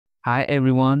Hi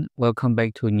everyone, welcome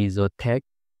back to nyizawtech.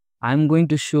 I'm going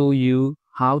to show you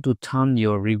how to turn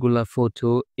your regular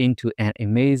photo into an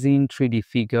amazing 3D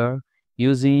figure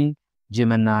using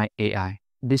Gemini AI.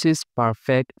 This is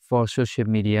perfect for social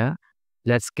media.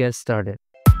 Let's get started.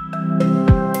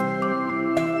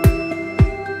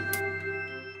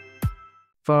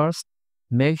 First,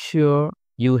 make sure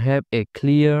you have a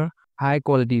clear,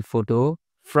 high-quality photo.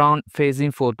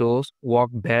 Front-facing photos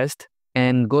work best,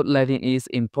 and good lighting is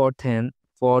important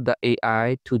for the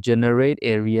AI to generate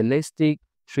a realistic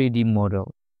 3D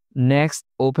model. Next,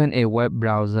 open a web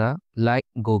browser like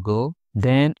Google.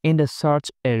 Then, in the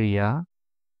search area,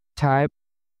 type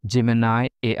Gemini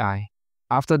AI.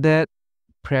 After that,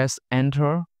 press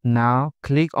Enter. Now,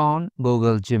 click on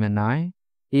Google Gemini.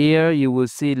 Here, you will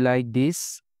see like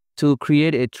this. To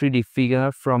create a 3D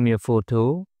figure from your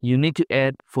photo, you need to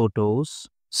add photos.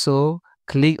 So,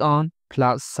 click on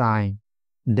plus sign.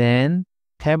 Then,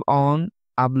 tap on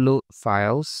Upload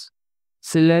Files.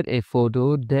 Select a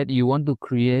photo that you want to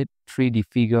create 3D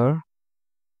figure.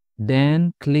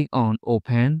 Then, click on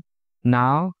Open.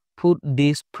 Now, put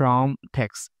this prompt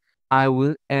text. I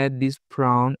will add this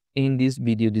prompt in this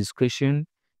video description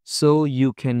so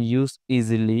you can use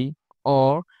easily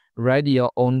or write your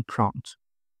own prompt.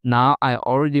 Now I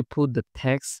already put the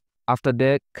text. After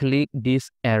that, click this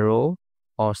arrow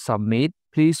or submit.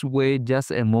 Please wait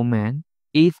just a moment.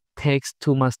 If it takes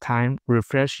too much time,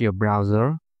 refresh your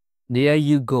browser. There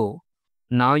you go.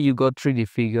 Now you got 3D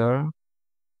figure.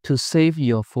 To save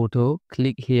your photo,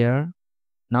 click here.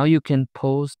 Now you can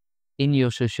post in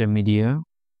your social media.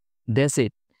 That's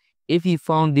it. If you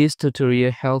found this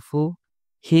tutorial helpful,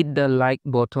 hit the like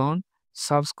button,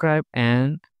 subscribe,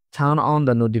 and turn on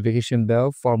the notification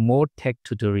bell for more tech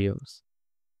tutorials.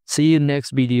 See you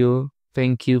next video.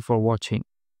 Thank you for watching.